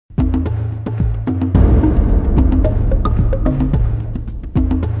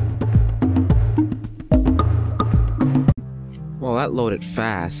that loaded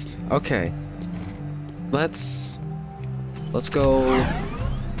fast. Okay. Let's go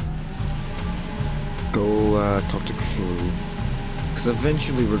talk to crew. Because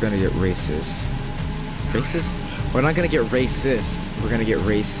eventually we're gonna get racist. Racist? We're not gonna get racist. We're gonna get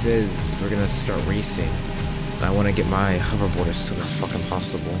races. We're gonna start racing. And I want to get my hoverboard as soon as fucking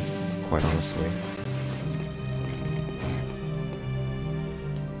possible. Quite honestly.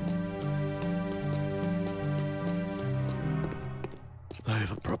 I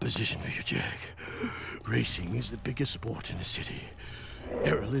have a proposition for you, Jak. Racing is the biggest sport in the city.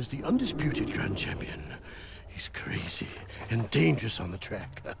 Errol is the undisputed grand champion. He's crazy and dangerous on the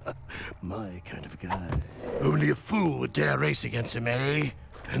track. My kind of guy. Only a fool would dare race against him, eh?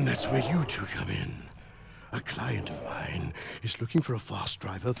 And that's where you two come in. A client of mine is looking for a fast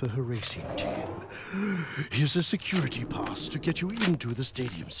driver for her racing team. Here's a security pass to get you into the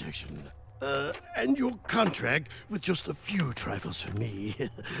stadium section. And your contract with just a few trifles for me.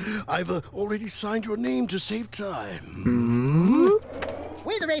 I've already signed your name to save time.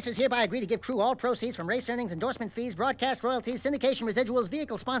 We, the racers, hereby agree to give crew all proceeds from race earnings, endorsement fees, broadcast royalties, syndication residuals,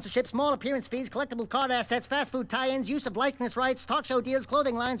 vehicle sponsorships, small appearance fees, collectible card assets, fast food tie-ins, use of likeness rights, talk show deals,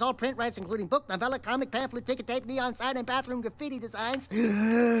 clothing lines, all print rights, including book, novella, comic, pamphlet, ticket tape, neon sign, and bathroom graffiti designs.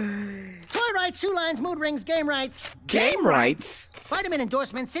 Toy rights, shoe lines, mood rings, game rights. Game rights? Vitamin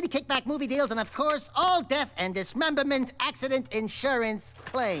endorsements, city kickback movie deals, and of course, all death and dismemberment accident insurance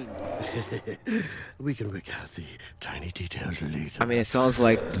claims. We can work out the tiny details later. I mean, it sounds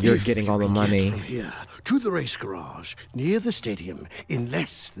like you're getting all the money. From here to the race garage near the stadium in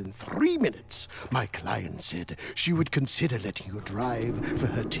less than 3 minutes. My client said she would consider letting you drive for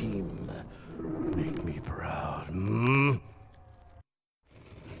her team. Make me proud. I'm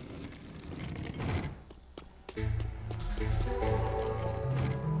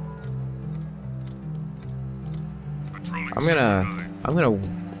gonna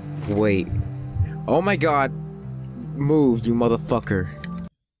wait. Oh my god. Move, you motherfucker.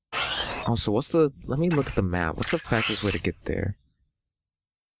 Also, let me look at the map. What's the fastest way to get there?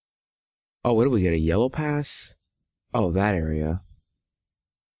 Oh, what do we get? A yellow pass? Oh, that area.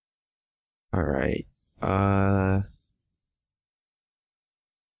 Alright.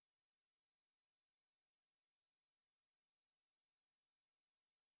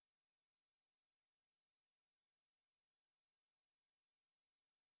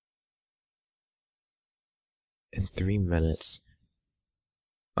 In 3 minutes.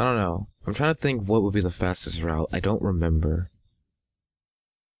 I don't know. I'm trying to think what would be the fastest route. I don't remember.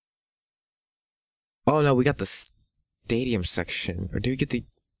 Oh no, we got the stadium section. Or do we get the...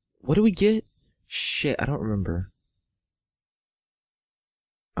 What do we get? Shit, I don't remember.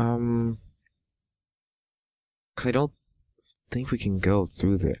 Cause I don't think we can go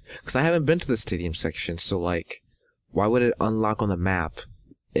through there. Cause I haven't been to the stadium section, so like, why would it unlock on the map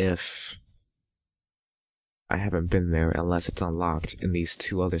if I haven't been there unless it's unlocked in these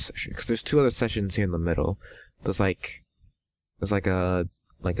 2 other sections? Because there's 2 other sections here in the middle. There's like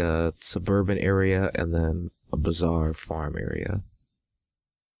a suburban area and then a bazaar farm area.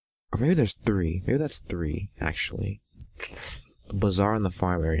 Or maybe there's 3. Maybe that's 3 actually. The bazaar and the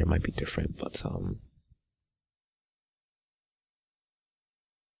farm area might be different, but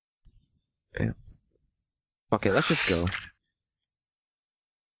yeah. Okay, let's just go.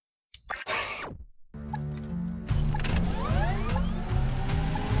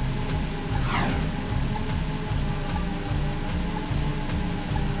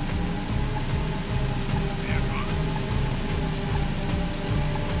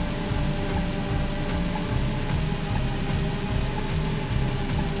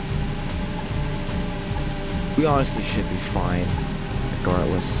 We honestly should be fine,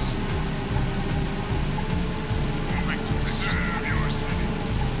 regardless.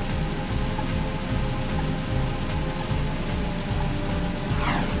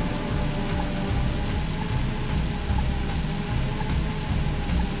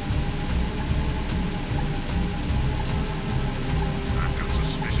 I've got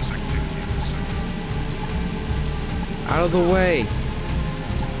suspicious activity in the sector. Out of the way!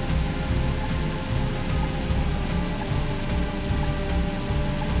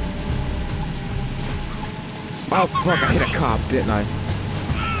 Oh fuck, I hit a cop, didn't I?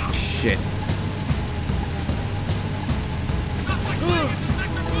 Shit.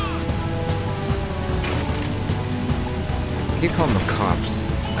 I keep calling them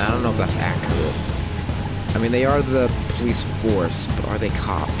cops. I don't know if that's accurate. I mean, they are the police force, but are they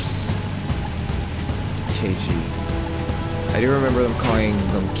cops? KG. I do remember them calling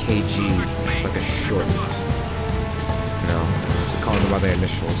them KG. It's like a short. You know, so calling them by their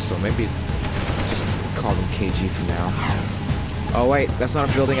initials, so maybe just call them KG for now. Oh wait, that's not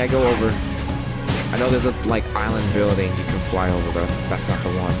a building I go over. I know there's a like island building you can fly over, but that's not the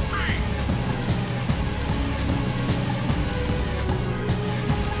one.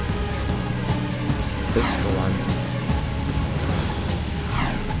 This is the one.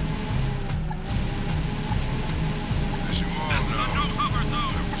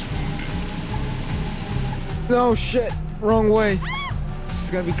 No shit, wrong way. This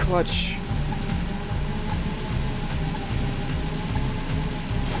is gonna be clutch.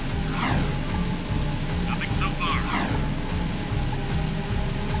 Nothing so far.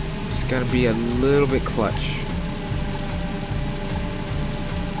 It's gonna be a little bit clutch.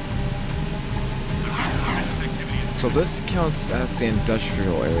 Suspicious activity. So this counts as the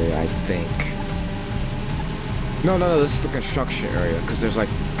industrial area, I think. No, this is the construction area, because there's like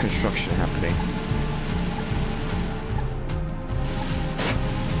construction happening.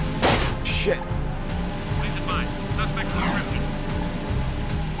 Shit. Please advise. Suspect's description.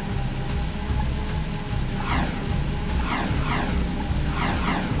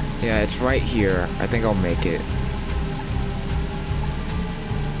 Yeah, it's right here. I think I'll make it.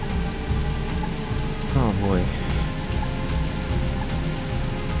 Oh boy.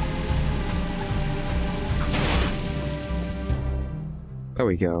 There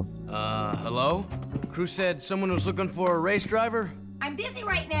we go. Hello? Crew said someone was looking for a race driver? I'm busy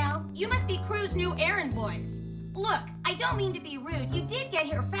right now. You must be Crew's new errand boys. Look, I don't mean to be rude. You did get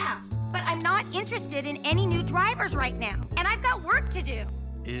here fast. But I'm not interested in any new drivers right now. And I've got work to do.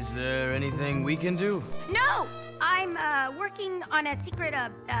 Is there anything we can do? No! I'm, working on a secret,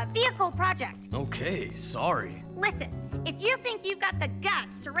 vehicle project. Okay, sorry. Listen, if you think you've got the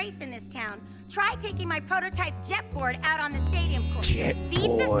guts to race in this town, try taking my prototype jet board out on the stadium course. Beat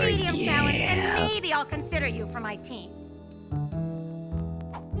the stadium challenge, and maybe I'll consider you for my team.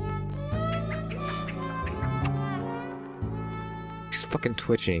 He's fucking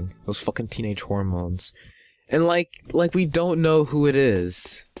twitching. Those fucking teenage hormones. And like we don't know who it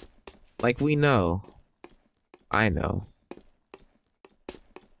is. Like we know. I know.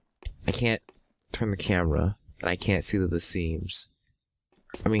 I can't turn the camera, and I can't see the seams.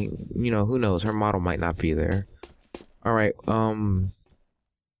 I mean, you know, who knows? Her model might not be there. Alright,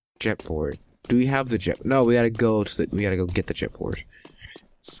 jet board. Do we have the jet? No, we gotta go get the jet board.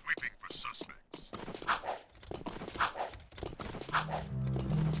 Sweeping for suspects.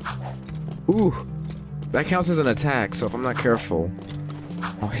 Ooh! That counts as an attack, so if I'm not careful,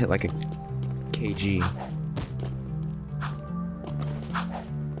 I'll hit like a kg.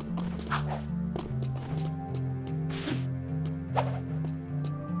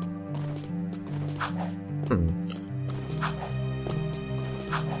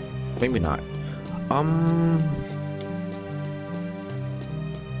 Maybe not.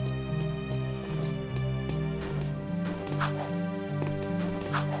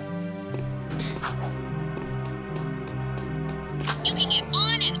 You can get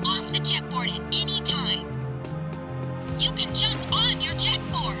on and off the jet board at any time. You can jump on your jet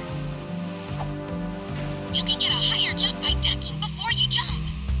board. You can get a higher jump by ducking before you jump.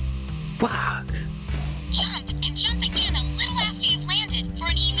 Fuck! Jump and jump again a little after you've landed for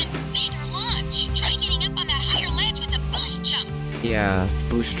an even bigger launch. Try getting up on that higher ledge with a boost jump. Yeah,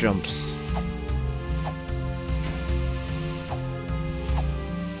 boost jumps.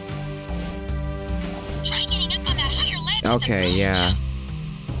 Try getting up on that higher ledge with a Okay, boost yeah. jump.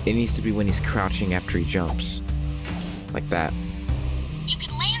 It needs to be when he's crouching after he jumps. Like that. You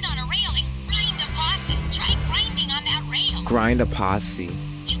can land on a rail and grind a posse. Try grinding on that rail. Grind a posse.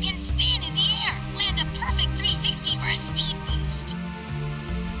 You can spin in the air. Land a perfect 360 for a speed boost.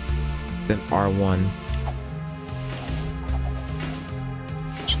 Then R1.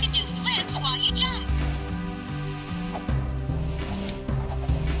 You can do flips while you jump.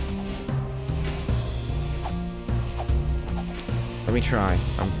 Let me try.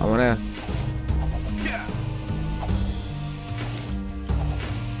 I wanna...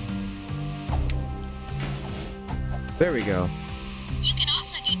 There we go. You can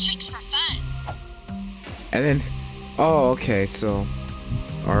also do tricks for fun. And then... Oh, okay, so...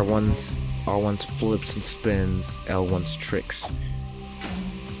 R1's flips and spins, L1's tricks.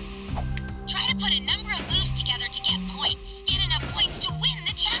 Try to put a number of moves together to get points. Get enough points to win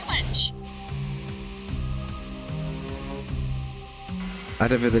the challenge.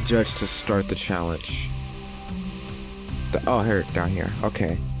 Activate the judge to start the challenge. Oh, here, down here.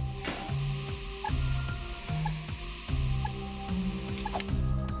 Okay.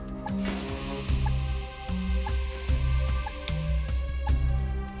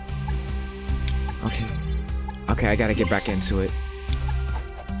 Okay, I gotta get back into it.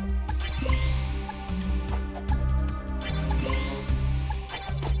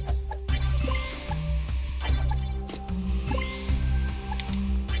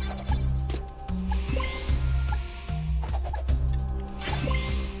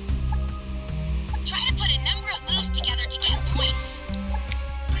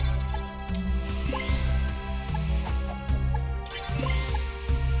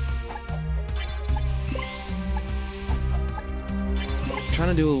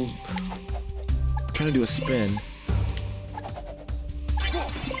 trying to do a spin.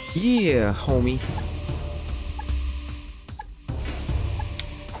 Yeah, homie.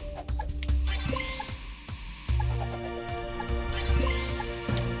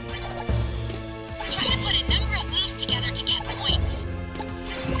 Try to put a number of moves together to get points.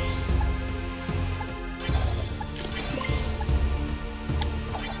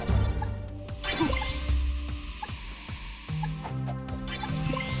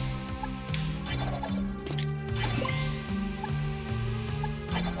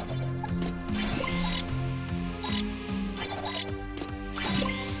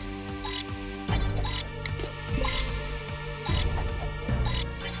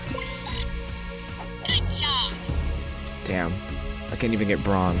 Good job. Damn, I can't even get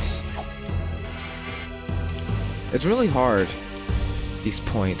bronze. It's really hard, these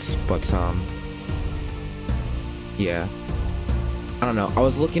points, but yeah. I don't know. I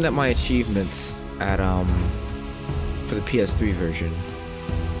was looking at my achievements at for the PS3 version,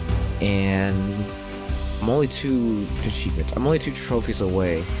 and I'm only 2 achievements. I'm only 2 trophies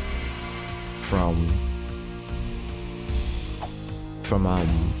away from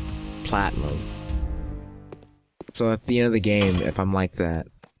platinum. So at the end of the game, if I'm like that,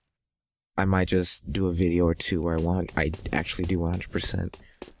 I might just do a video or 2 where I actually do 100%.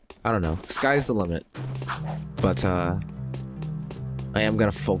 I don't know. Sky's the limit. But I am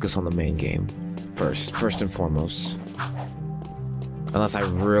gonna focus on the main game first and foremost. Unless I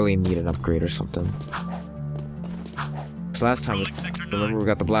really need an upgrade or something. So last time, remember we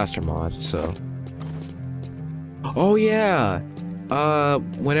got the blaster mod, so. Oh yeah!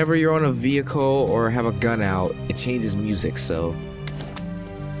 Whenever you're on a vehicle or have a gun out, it changes music, so.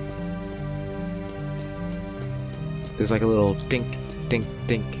 There's like a little dink, dink,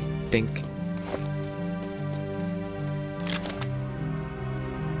 dink, dink.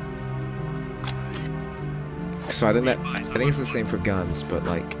 So I think it's the same for guns, but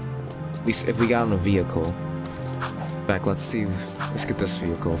like, if we got on a vehicle. In fact, let's get this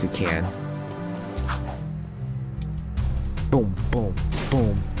vehicle if we can. Boom, boom,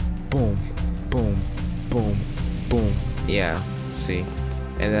 boom, boom, boom, boom, boom. Yeah, see?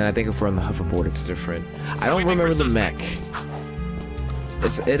 And then I think if we're on the hoverboard, it's different. I don't remember the mech.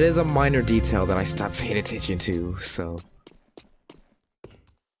 It is a minor detail that I stopped paying attention to, so.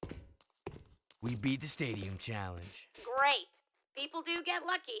 We beat the stadium challenge. Great. People do get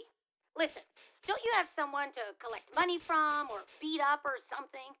lucky. Listen, don't you have someone to collect money from or beat up or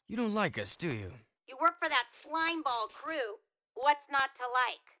something? You don't like us, do you? You work for that slimeball crew. What's not to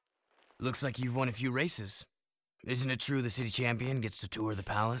like? Looks like you've won a few races. Isn't it true the city champion gets to tour the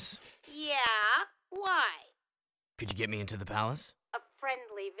palace? Yeah? Why? Could you get me into the palace? A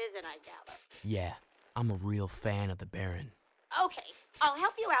friendly visit, I gather. Yeah, I'm a real fan of the Baron. Okay, I'll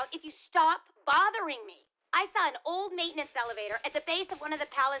help you out if you stop bothering me. I saw an old maintenance elevator at the base of one of the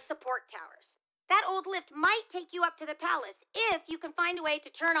palace support towers. That old lift might take you up to the palace if you can find a way to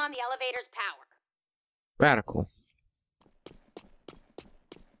turn on the elevator's power. Radical.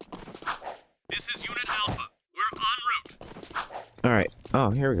 This is Unit Alpha. We're en route. Alright. Oh,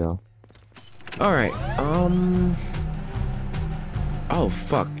 here we go. Alright, oh,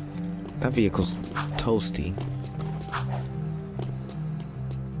 fuck. That vehicle's toasty.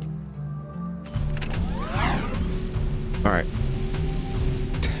 Alright.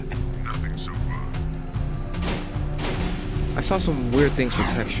 Nothing so far. I saw some weird things for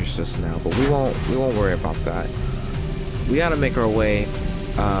textures just now, but we won't worry about that. We gotta make our way,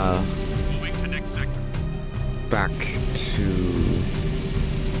 Moving to next sector. back to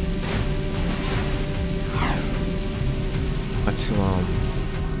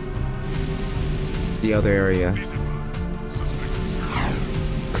the other area,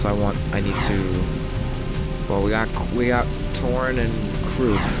 because I need to. Well, we got Torn and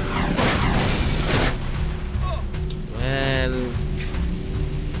Crew, and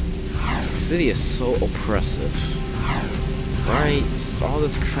the city is so oppressive, right? Just all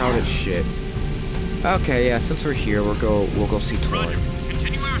this crowded shit. Okay, yeah. Since we're here, we'll go see Torn. Roger.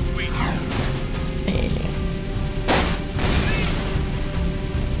 Continue our sweep.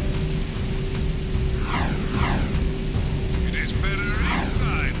 It is better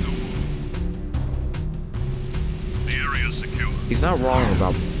inside the wall. The area is secure. He's not wrong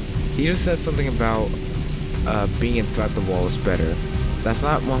about. He just said something about being inside the wall is better. That's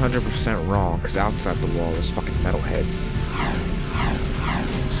not 100% wrong, because outside the wall is fucking metalheads.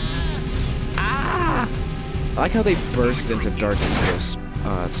 Ah! I like how they burst into Dark Eco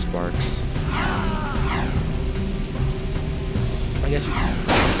sparks. I guess you.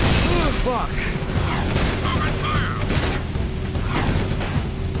 Oh, fuck!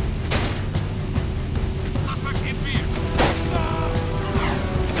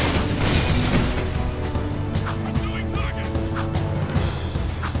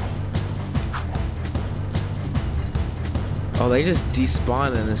 Oh, they just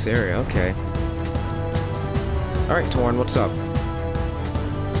despawned in this area. Okay. Alright, Torn, what's up?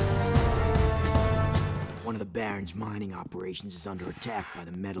 One of the Baron's mining operations is under attack by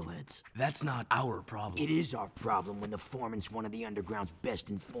the metalheads. That's not our problem. It is our problem when the foreman's one of the underground's best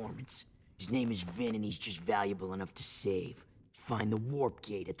informants. His name is Vin, and he's just valuable enough to save. Find the warp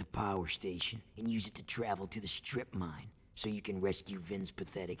gate at the power station and use it to travel to the strip mine so you can rescue Vin's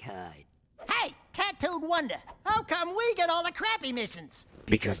pathetic hide. Hey, tattooed wonder, how come we get all the crappy missions?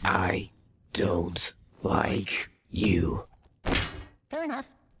 Because I don't like you. Fair enough.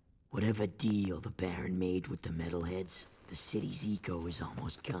 Whatever deal the Baron made with the metalheads, the city's eco is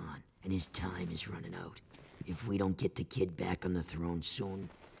almost gone, and his time is running out. If we don't get the kid back on the throne soon,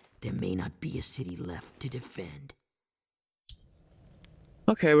 there may not be a city left to defend.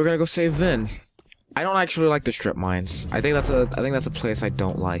 Okay, we're gonna go save Vin. I don't actually like the strip mines. I think that's a place I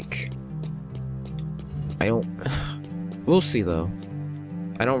don't like. I don't. We'll see though.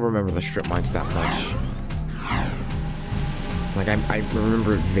 I don't remember the strip mines that much. Like I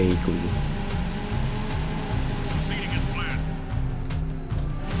remember it vaguely. Proceeding as planned.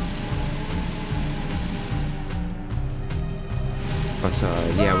 But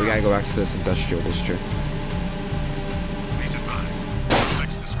yeah, we gotta go back to this industrial district. Please advise.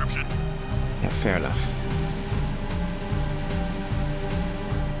 Specs description. Yeah, fair enough.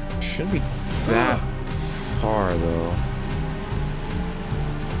 Shouldn't be that far though.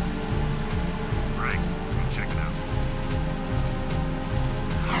 Right. We'll check it out.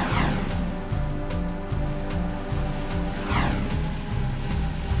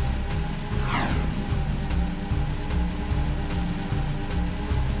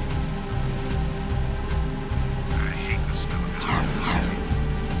 I hate the smell of this part of the city.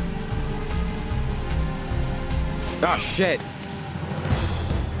 Oh shit!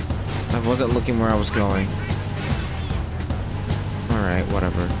 I wasn't looking where I was going. Alright,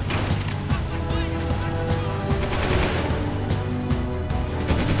 whatever.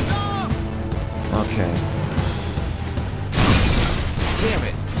 Okay. Damn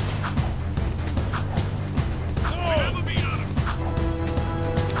it! We have a beat on him.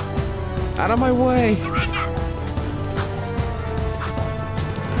 Out of my way! Surrender!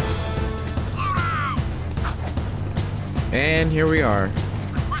 Slow down! And here we are.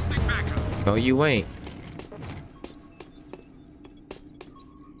 Requesting backup. No, you ain't.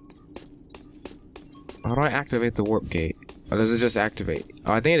 How do I activate the warp gate? Or does it just activate?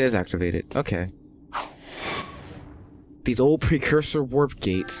 Oh, I think it is activated. Okay. These old precursor warp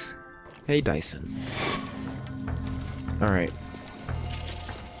gates. Hey, Dyson. Alright.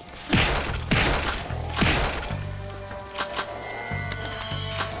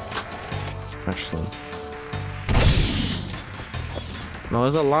 Actually. No,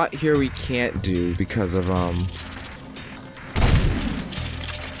 there's a lot here we can't do because of,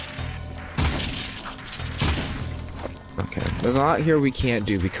 Okay, there's a lot here we can't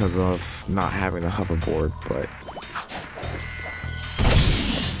do because of not having the hoverboard, but...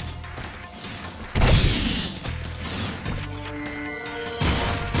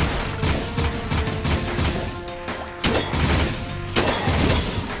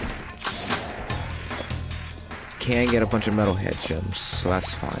 Can get a bunch of metalhead gems, so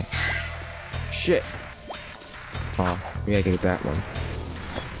that's fine. Shit! Oh, we gotta get that one.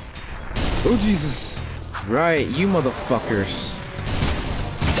 Oh, Jesus! Right, you motherfuckers.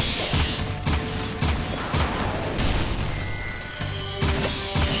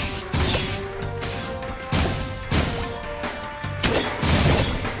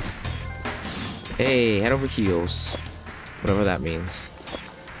 Hey, head over heels. Whatever that means.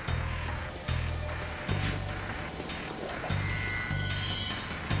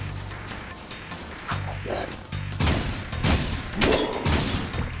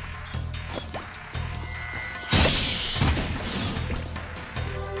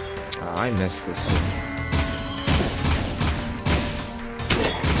 I missed this one.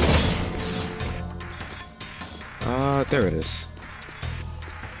 There it is.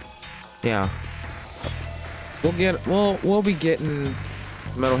 Yeah. We'll be getting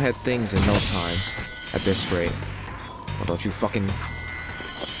metalhead things in no time at this rate. Oh, don't you fucking...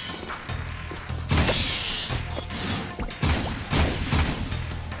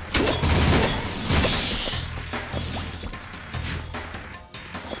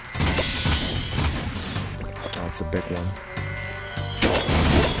 That's a big one.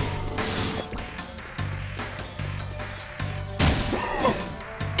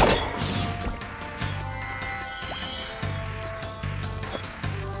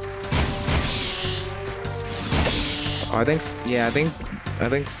 Oh, I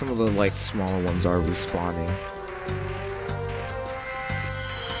think some of the like smaller ones are respawning.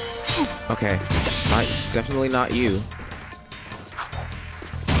 Okay. Definitely not you.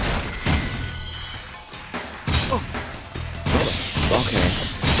 Okay.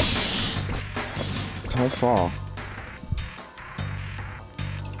 Don't fall.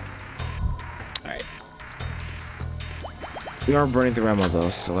 Alright. We are burning through ammo though,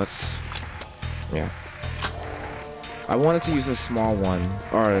 so let's... Yeah. I wanted to use the small one,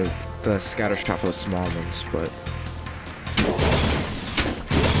 or the scatter shot for the small ones, but...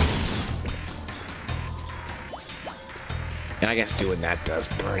 And I guess doing that does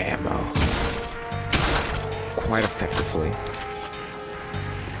burn ammo. Quite effectively.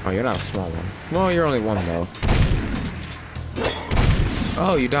 Oh, you're not a small one. Well, you're only one, though.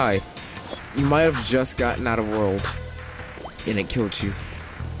 Oh, you died. You might have just gotten out of world. And it killed you.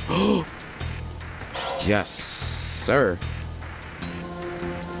 Yes, sir.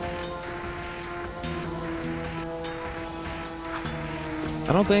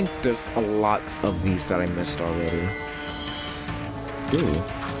 I don't think there's a lot of these that I missed already. Ooh.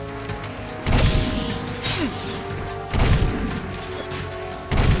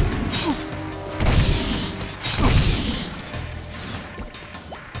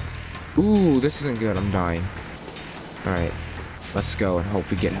 Ooh, this isn't good. I'm dying. Alright. Let's go and hope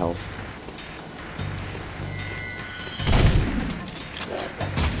we get health.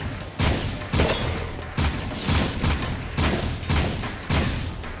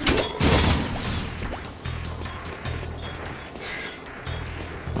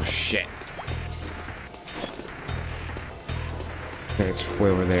 Oh, shit. I think it's way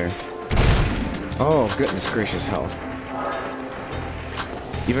over there. Oh, goodness gracious, health.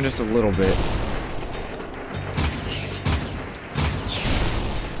 Even just a little bit.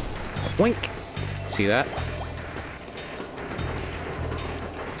 Wink. See that?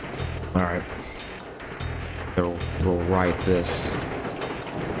 Alright. We'll ride this.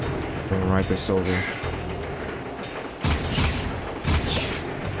 We'll ride this over.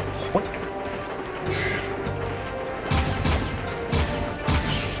 Wink.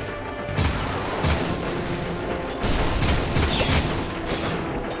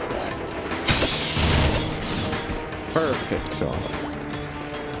 Perfect, so.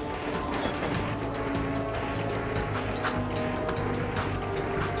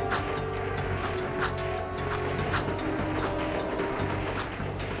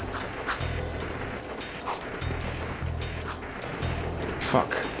 Fuck.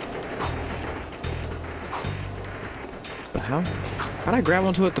 The hell? How'd I grab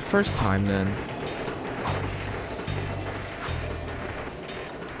onto it the first time then?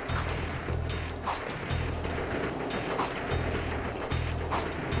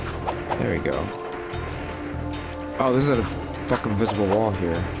 There we go. Oh, this is a fucking visible wall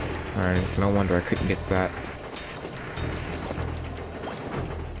here. Alright, no wonder I couldn't get that.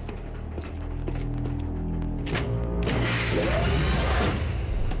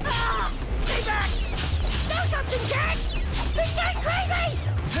 Stay back! Do something, Jack! This guy's crazy!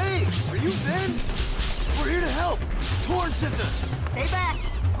 Hey, are you Ben? We're here to help. Torn sent us. Stay back!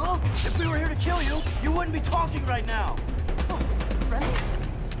 Well, if we were here to kill you, you wouldn't be talking right now. Oh, friends?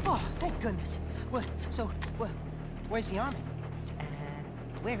 Oh, thank goodness. Well, where's the army?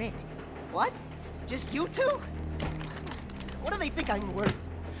 Where it? What? Just you two? What do they think I'm worth?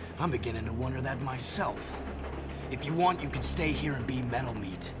 I'm beginning to wonder that myself. If you want, you can stay here and be metal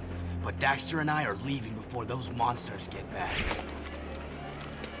meat. But Daxter and I are leaving before those monsters get back.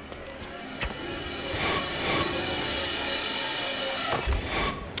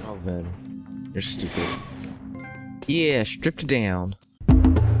 Oh, Vin. You're stupid. Yeah, stripped down.